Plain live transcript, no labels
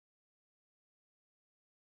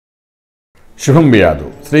శుభం వ్యాధు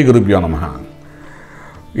శ్రీ గురుభ్యో నమః.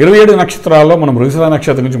 27 నక్షత్రాల్లో మనం మృగశిర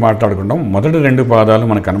నక్షత్రం గురించి మాట్లాడుకుంటాం. మొదటి 2 పాదాలు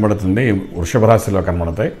మనకు కనబడుతుంది వృషభ రాశిలో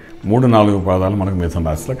కనబడతాయి. 3-4 పాదాలు మనకు మిథున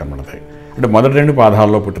రాశిలో కనబడతాయి. అంటే మొదటి 2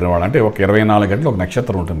 పాదాల్లో పుట్టినవాడు అంటే ఒక 24 గంటలు ఒక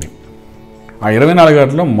నక్షత్రం ఉంటుంది. ఆ 24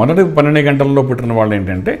 గంటల్లో మొదటి 12 గంటల్లో పుట్టిన వాళ్ళు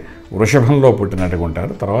ఏంటంటే వృషభంలో పుట్టినట్టుగా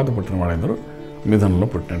ఉంటారు. తర్వాత పుట్టిన వాళ్ళందరూ మిథునంలో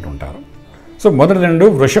పుట్టినట్టు ఉంటారు. సో మొదటి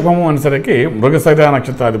 2 వృషభము అనేసరికి మృగశిర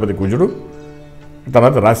నక్షత్రాధిపతి కుజుడు,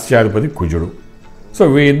 తర్వాత రాశ్యాధిపతి కుజుడు. సో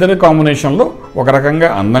వీళ్ళిద్దరి కాంబినేషన్లో ఒక రకంగా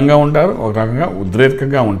అందంగా ఉంటారు, ఒక రకంగా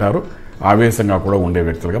ఉద్రేకంగా ఉంటారు, ఆవేశంగా కూడా ఉండే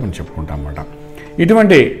వ్యక్తులుగా మనం చెప్పుకుంటాం అన్నమాట.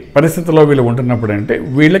 ఇటువంటి పరిస్థితుల్లో వీళ్ళు ఉంటున్నప్పుడు అంటే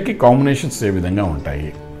వీళ్ళకి కాంబినేషన్స్ ఏ విధంగా ఉంటాయి?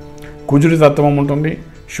 కుజుడి తత్వం ఉంటుంది,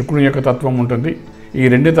 శుక్రుని యొక్క తత్వం ఉంటుంది. ఈ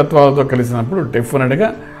 2 తత్వాలతో కలిసినప్పుడు డెఫినెట్గా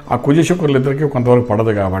ఆ కుజ శుక్రులిద్దరికీ కొంతవరకు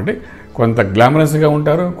పడదు కాబట్టి కొంత గ్లామరస్గా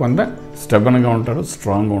ఉంటారు, కొంత స్టెబన్గా ఉంటారు,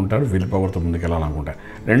 స్ట్రాంగ్గా ఉంటారు, విల్ పవర్తో ముందుకెళ్ళాలనుకుంటారు.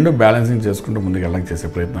 2 బ్యాలెన్సింగ్ చేసుకుంటూ ముందుకెళ్ళడానికి చేసే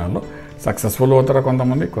ప్రయత్నాల్లో సక్సెస్ఫుల్ అవుతారు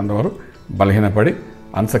కొంతమంది, కొంతవరకు బలహీనపడి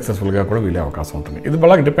అన్సక్సెస్ఫుల్గా కూడా వీలే అవకాశం ఉంటుంది. ఇది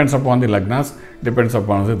బాగా depends upon the లగ్నాస్, depends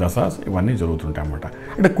upon the దశాస్, ఇవన్నీ జరుగుతుంటాయి అన్నమాట.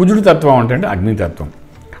 అంటే కుజుడి తత్వం అంటే అగ్నితత్వం.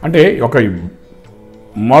 అంటే ఒక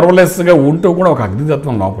మార్వలెస్గా ఉంటూ కూడా ఒక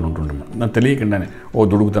అగ్నితత్వం లోపల ఉంటుంది. నాకు తెలియకుండానే ఓ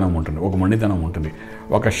దుడుగుతనం ఉంటుంది, ఒక మండితనం ఉంటుంది,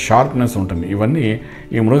 ఒక షార్ప్నెస్ ఉంటుంది. ఇవన్నీ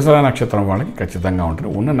ఈ మృగశిర నక్షత్రం వాళ్ళకి ఖచ్చితంగా ఉంటుంది.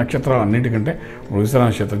 ఉన్న నక్షత్రాలు అన్నిటికంటే మృగశిర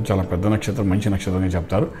నక్షత్రం చాలా పెద్ద నక్షత్రం, మంచి నక్షత్రంగా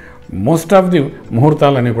చెప్తారు. మోస్ట్ ఆఫ్ ది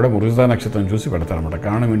ముహూర్తాలన్నీ కూడా మృగశిర నక్షత్రం చూసి పెడతారన్నమాట.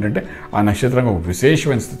 కారణం ఏంటంటే ఆ నక్షత్రంగా ఒక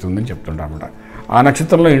విశేషమైన స్థితి ఉందని చెప్తుంటారన్నమాట. ఆ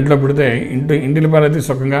నక్షత్రంలో ఇంట్లో పెడితే ఇంటిని పాలైతే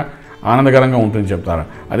సుఖంగా ఆనందకరంగా ఉంటుందని చెప్తారు.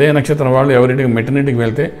 అదే నక్షత్రం వాళ్ళు ఎవరింటికి మెటర్నిటీకి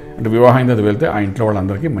వెళ్తే అంటే వివాహం వెళ్తే ఆ ఇంట్లో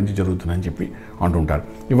వాళ్ళందరికీ మంచి జరుగుతుందని చెప్పి అంటుంటారు.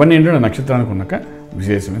 ఇవన్నీ ఏంటంటే నక్షత్రానికి ఉన్న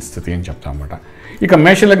విశేషమైన స్థితి అని చెప్తామన్నమాట. ఇక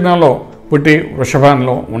మేషలగ్నంలో పుట్టి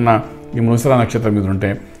వృషభంలో ఉన్న ఈ మృగశిర నక్షత్రం మీద ఉంటే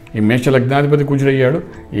ఈ మేషలగ్నాధిపతి కుజుడయ్యాడు,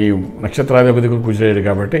 ఈ నక్షత్రాధిపతి కుజుడయ్యాడు.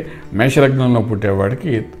 కాబట్టి మేషలగ్నంలో పుట్టేవాడికి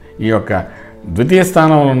ఈ యొక్క ద్వితీయ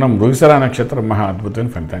స్థానంలో ఉన్న మృగశిర నక్షత్రం మహా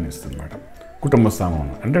అద్భుతమైన ఫలితాన్ని ఇస్తుంది అన్నమాట. కుటుంబ స్థానం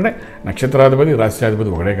అంటే నక్షత్రాధిపతి రాశ్యాధిపతి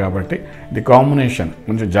ఒకటే కాబట్టి ది కాంబినేషన్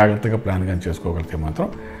కొంచెం జాగ్రత్తగా ప్లాన్ కానీ చేసుకోగలిగితే మాత్రం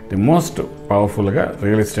ది మోస్ట్ పవర్ఫుల్గా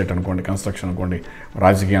రియల్ ఎస్టేట్ అనుకోండి, కన్స్ట్రక్షన్ అనుకోండి,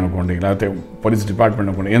 రాజకీయం అనుకోండి, లేకపోతే పోలీస్ డిపార్ట్మెంట్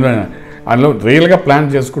అనుకోండి, ఏదైనా అందులో రియల్గా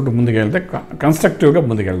ప్లాన్ చేసుకుంటూ ముందుకెళ్తే కన్స్ట్రక్టివ్గా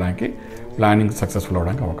ముందుకెళ్ళడానికి ప్లానింగ్ సక్సెస్ఫుల్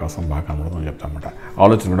అవ్వడానికి అవకాశం బాగా కనబడుతుందని చెప్తామన్నమాట.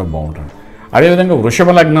 ఆలోచన కూడా బాగుంటుంది. అదేవిధంగా వృషభ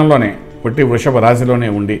లగ్నంలోనే పుట్టి వృషభ రాశిలోనే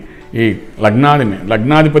ఉండి ఈ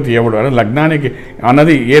లగ్నాధిపతి ఎవడు అంటే లగ్నానికి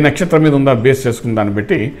అన్నది ఏ నక్షత్రం మీద ఉందో బేస్ చేసుకున్న దాన్ని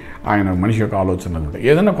బట్టి ఆయన మనిషి యొక్క ఆలోచనలు ఉంటాయి.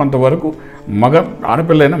 ఏదైనా కొంతవరకు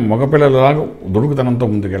ఆడపిల్లైనా మగపిల్లలలాగా దుడుకుతనంతో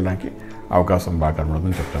ముందుకెళ్ళడానికి అవకాశం బాగా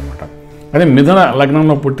కనబడుతుందని చెప్తామన్నమాట. అదే మిథున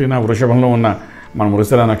లగ్నంలో పుట్టిన వృషభంలో ఉన్న మన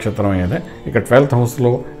మృగశిర నక్షత్రం ఏదే ఇక 12th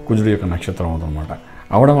హౌస్లో కుజుడి యొక్క నక్షత్రం అవుతుందన్నమాట.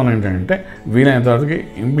 అవడం వల్ల ఏంటంటే వీలైనంతవరకు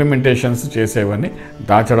ఇంప్లిమెంటేషన్స్ చేసేవన్నీ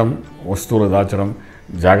దాచడం, వస్తువులు దాచడం,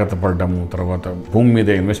 జాగ్రత్త పడడము, తర్వాత భూమి మీద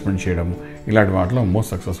ఇన్వెస్ట్మెంట్ చేయడము, ఇలాంటి వాటిలో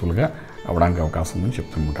మోస్ట్ సక్సెస్ఫుల్గా అవ్వడానికి అవకాశం ఉందని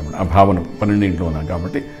చెప్తుంటాం. ఆ భావన 12 ఉన్నాయి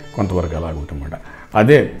కాబట్టి కొంతవరకు అలాగుంటుందన్నమాట.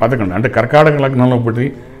 అదే 11 అంటే కర్కాటక లగ్నంలో పుట్టి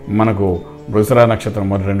మనకు మృగశిర నక్షత్రం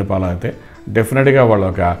మొదటి 2 పాదాలు అయితే డెఫినెట్గా వాళ్ళు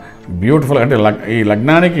ఒక బ్యూటిఫుల్ అంటే ఈ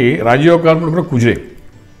లగ్నానికి రాజయోగాత్ముడు కూడా కుజుడే,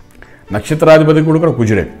 నక్షత్రాధిపతి కూడా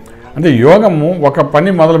కుజుడే. అంటే యోగము ఒక పని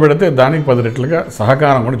మొదలు పెడితే దానికి 10 రెట్లుగా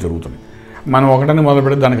సహకారం కూడా జరుగుతుంది. మనం ఒకటని మొదలు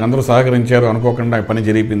పెడితే దానికి అందరూ సహకరించారు అనుకోకుండా పని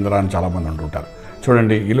జరిగిపోయిందిరా అని చాలామంది అంటుంటారు.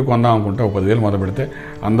 చూడండి, ఇల్లు కొందాం అనుకుంటే 10,000 మొదలు పెడితే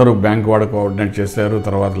అందరూ బ్యాంక్ వాడు కోఆర్డినేట్ చేశారు,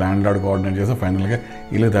 తర్వాత ల్యాండ్ లార్డ్ కోఆర్డినేట్ చేస్తే ఫైనల్గా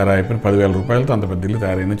ఇల్లు తయారైపోయిన 10,000 రూపాయలతో అంత పెద్ద ఇల్లు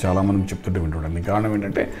తయారైంది చాలామంది చెప్తుంటే వింటుంటారు. కారణం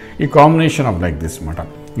ఏంటంటే ఈ కాంబినేషన్ ఆఫ్ లైక్ దిస్ మాట.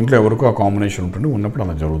 ఇంట్లో ఎవరికో ఆ కాంబినేషన్ ఉంటుంది, ఉన్నప్పుడు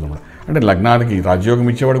అలా జరుగుతుంది. అంటే లగ్నానికి రాజయోగం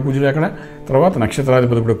ఇచ్చేవాడు కుజుడే అక్కడ, తర్వాత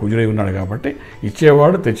నక్షత్రాధిపతి కూడా కుజుడై ఉన్నాడు కాబట్టి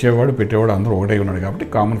ఇచ్చేవాడు, తెచ్చేవాడు, పెట్టేవాడు అందరూ ఒకటే ఉన్నాడు కాబట్టి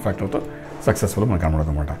కామన్ ఫ్యాక్టర్తో సక్సెస్ఫుల్ మనకు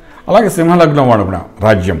కనబడుతుంది అన్నమాట. అలాగే సింహలగ్నం వాడు కూడా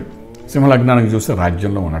రాజ్యం, సింహలగ్నానికి చూస్తే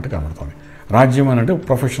రాజ్యంలో ఉన్నట్టు కనబడుతుంది. రాజ్యం అంటే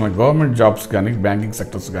ప్రొఫెషనల్ గవర్నమెంట్ జాబ్స్ కానీ, బ్యాంకింగ్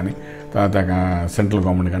సెక్టర్స్ కానీ, తర్వాత సెంట్రల్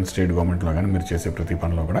గవర్నమెంట్ కానీ, స్టేట్ గవర్నమెంట్లో కానీ మీరు చేసే ప్రతి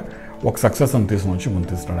పనిలో కూడా ఒక సక్సెస్ని తీసుకొచ్చి ముందు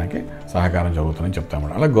తీసుకురావడానికి సహకారం జరుగుతుందని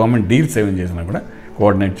చెప్తామన్నమాట. అలా గవర్నమెంట్ డీల్స్ ఏమేం చేసినా కూడా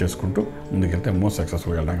కోఆర్డినేట్ చేసుకుంటూ ముందుకెళ్తే మోస్ట్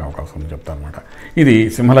సక్సెస్ఫుల్గా వెళ్ళడానికి అవకాశం ఉందని చెప్తారన్నమాట. ఇది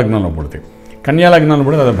సింహలగ్నంలో పుడితే. కన్యాలగ్నంలో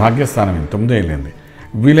కూడా అది భాగ్యస్థానం 9 ఏళ్ళైంది.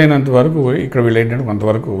 వీలైనంత వరకు ఇక్కడ వీళ్ళు ఏంటంటే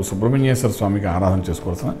కొంతవరకు సుబ్రహ్మణ్యేశ్వర స్వామికి ఆరాధన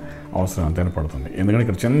చేసుకోవాల్సిన అవసరం ఎంతైనా పడుతుంది. ఎందుకంటే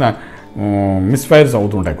ఇక్కడ చిన్న మిస్ఫైర్స్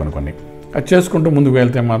అవుతుంటాయి కొన్ని. అది చేసుకుంటూ ముందుకు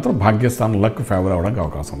వెళ్తే మాత్రం భాగ్యస్థానం లక్ ఫేవర్ అవ్వడానికి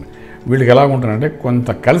అవకాశం ఉంది. వీళ్ళకి ఎలా ఉంటుందంటే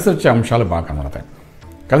కొంత కలిసి వచ్చే అంశాలు బాగా కనబడతాయి.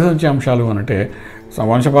 కలిసి వచ్చే అంశాలు అంటే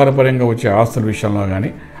వంశపారపర్యంగా వచ్చే ఆస్తుల విషయంలో కానీ,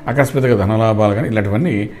 అకస్మాత్తుగా ధనలాభాలు కానీ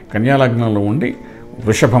ఇలాంటివన్నీ కన్యాలగ్నంలో ఉండి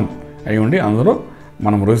వృషభం అయి ఉండి అందులో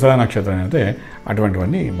మనం మృగశిర నక్షత్రం అయితే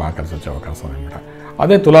అటువంటివన్నీ బాగా కలిసి వచ్చే అవకాశం అనమాట.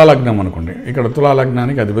 అదే తులాలగ్నం అనుకోండి, ఇక్కడ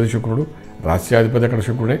తులాలగ్నానికి అధిపతి శుక్రుడు, రాశ్యాధిపతి అక్కడ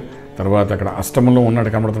శుక్రుడే, తర్వాత అక్కడ అష్టమంలో ఉన్నాడు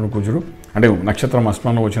కనబడుతున్న కుజుడు, అంటే నక్షత్రం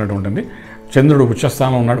అష్టమంలో వచ్చినట్టు ఉంటుంది. చంద్రుడు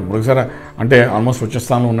ఉచ్చస్థానంలో ఉన్నాడు. మృగశిర అంటే ఆల్మోస్ట్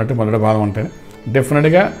ఉచ్చస్థానంలో ఉన్నట్టు మొదటి భాగం అంటే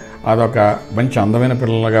డెఫినెట్గా అదొక మంచి అందమైన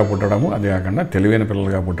పిల్లలుగా పుట్టడము, అది కాకుండా తెలివైన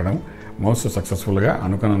పిల్లలుగా పుట్టడం, మోస్ట్ సక్సెస్ఫుల్గా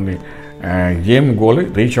అనుకున్నది ఏం గోల్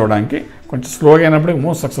రీచ్ అవ్వడానికి కొంచెం స్లోగా అయినప్పుడు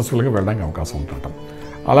మోస్ట్ సక్సెస్ఫుల్గా వెళ్ళడానికి అవకాశం ఉంటుంటాం.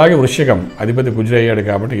 అలాగే వృశ్చికం అధిపతి కుజుడు అయ్యాడు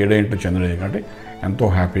కాబట్టి 7 ఇంటూ చంద్రుడు అయ్యాడు కాబట్టి ఎంతో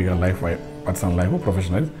హ్యాపీగా life, personal life,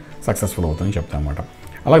 professional successful అవుతుందని చెప్తామన్నమాట.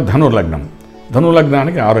 అలాగే ధనుర్లగ్నం,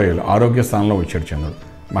 ధనుర్లగ్నానికి 6 ఏళ్ళు ఆరోగ్య స్థానంలో వచ్చాడు చంద్రుడు,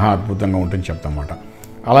 మహా అద్భుతంగా ఉంటుంది చెప్తామన్నమాట.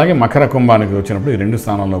 అలాగే మకర కుంభానికి వచ్చినప్పుడు ఈ 2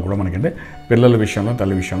 స్థానాల్లో కూడా మనకంటే పిల్లల విషయంలో,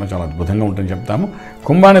 తల్లి విషయంలో చాలా అద్భుతంగా ఉంటుందని చెప్తాము.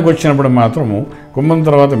 కుంభానికి వచ్చినప్పుడు మాత్రము, కుంభం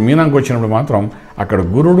తర్వాత మీనానికి వచ్చినప్పుడు మాత్రం అక్కడ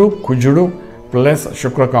గురుడు కుజుడు ప్లస్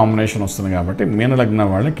శుక్ర కాంబినేషన్ వస్తుంది కాబట్టి మీనలగ్న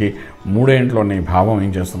వాళ్ళకి 3 ఇంట్లోని భావం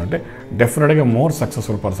ఏం చేస్తుందంటే డెఫినెట్గా మోర్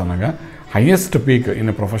సక్సెస్ఫుల్ పర్సన్గా హయ్యెస్ట్ పీక్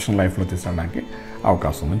ఇన్ ప్రొఫెషనల్ లైఫ్లో తీసుకెళ్ళడానికి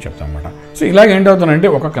అవకాశం ఉందని చెప్తామన్నమాట. సో ఇలాగ ఏంటవుతుందంటే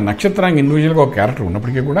ఒక్కొక్క నక్షత్రానికి ఇండివిజువల్గా ఒక క్యారెక్టర్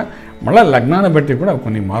ఉన్నప్పటికీ కూడా మళ్ళీ లగ్నాన్ని బట్టి కూడా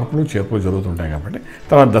కొన్ని మార్పులు చేర్పులు జరుగుతుంటాయి కాబట్టి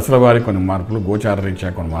తర్వాత దశల వారికి కొన్ని మార్పులు, గోచార రీత్యా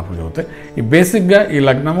కొన్ని మార్పులు జరుగుతాయి. ఈ బేసిక్గా ఈ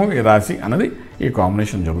లగ్నము ఈ రాశి అన్నది ఈ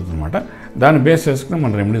కాంబినేషన్ జరుగుతుందన్నమాట. దాన్ని బేస్ చేసుకుని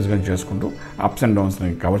మనం రెమెడీస్గా చేసుకుంటూ అప్స్ అండ్ డౌన్స్ని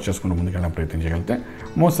కవర్ చేసుకుంటూ ముందుకెళ్ళే ప్రయత్నం చేయగలిగితే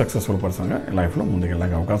మోస్ట్ సక్సెస్ఫుల్ పర్సన్గా లైఫ్లో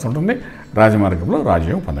ముందుకెళ్ళడానికి అవకాశం ఉంటుంది. రాజమార్గంలో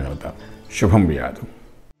రాజయోగం పొందగలుగుతారు. శుభం బియాదు.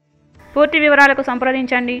 పూర్తి వివరాలకు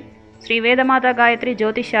సంప్రదించండి శ్రీ వేదమాత గాయత్రి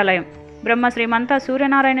జ్యోతిష్యాలయం, బ్రహ్మశ్రీ మంత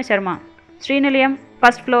సూర్యనారాయణ శర్మ, శ్రీ నిలయం,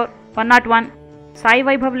 first floor, 101, Sai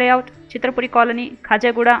Vaibhav layout, Chitrapuri colony,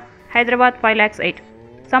 Khajaguda, Hyderabad 5,08,000.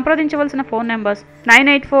 సంప్రదించవలసిన ఫోన్ నెంబర్స్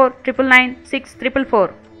 98499644,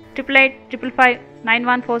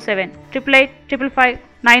 8855559147,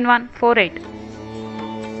 8855559148.